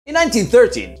In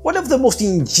 1913, one of the most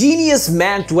ingenious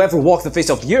men to ever walk the face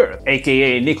of the earth,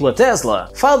 aka Nikola Tesla,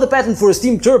 filed a patent for a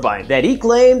steam turbine that he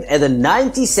claimed had a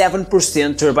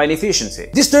 97% turbine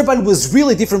efficiency. This turbine was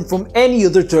really different from any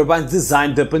other turbine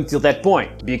designed up until that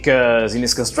point, because in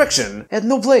its construction, it had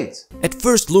no blades. At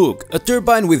first look, a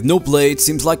turbine with no blades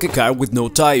seems like a car with no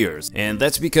tires, and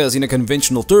that's because in a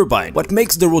conventional turbine, what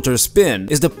makes the rotor spin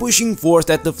is the pushing force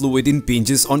that the fluid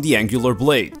impinges on the angular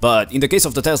blade. But in the case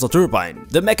of the Tesla turbine,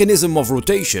 the mechanism of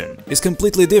rotation is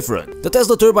completely different. The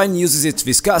Tesla turbine uses its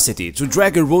viscosity to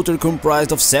drag a rotor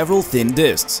comprised of several thin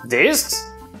discs. Discs?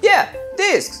 Yeah,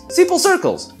 discs! Simple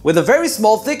circles, with a very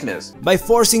small thickness. By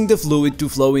forcing the fluid to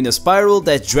flow in a spiral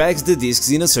that drags the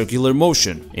discs in a circular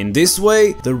motion. In this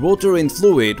way, the rotor and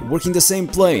fluid work in the same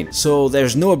plane, so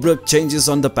there's no abrupt changes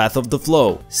on the path of the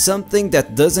flow, something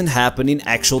that doesn't happen in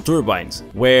actual turbines,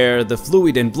 where the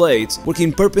fluid and blades work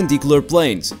in perpendicular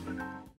planes,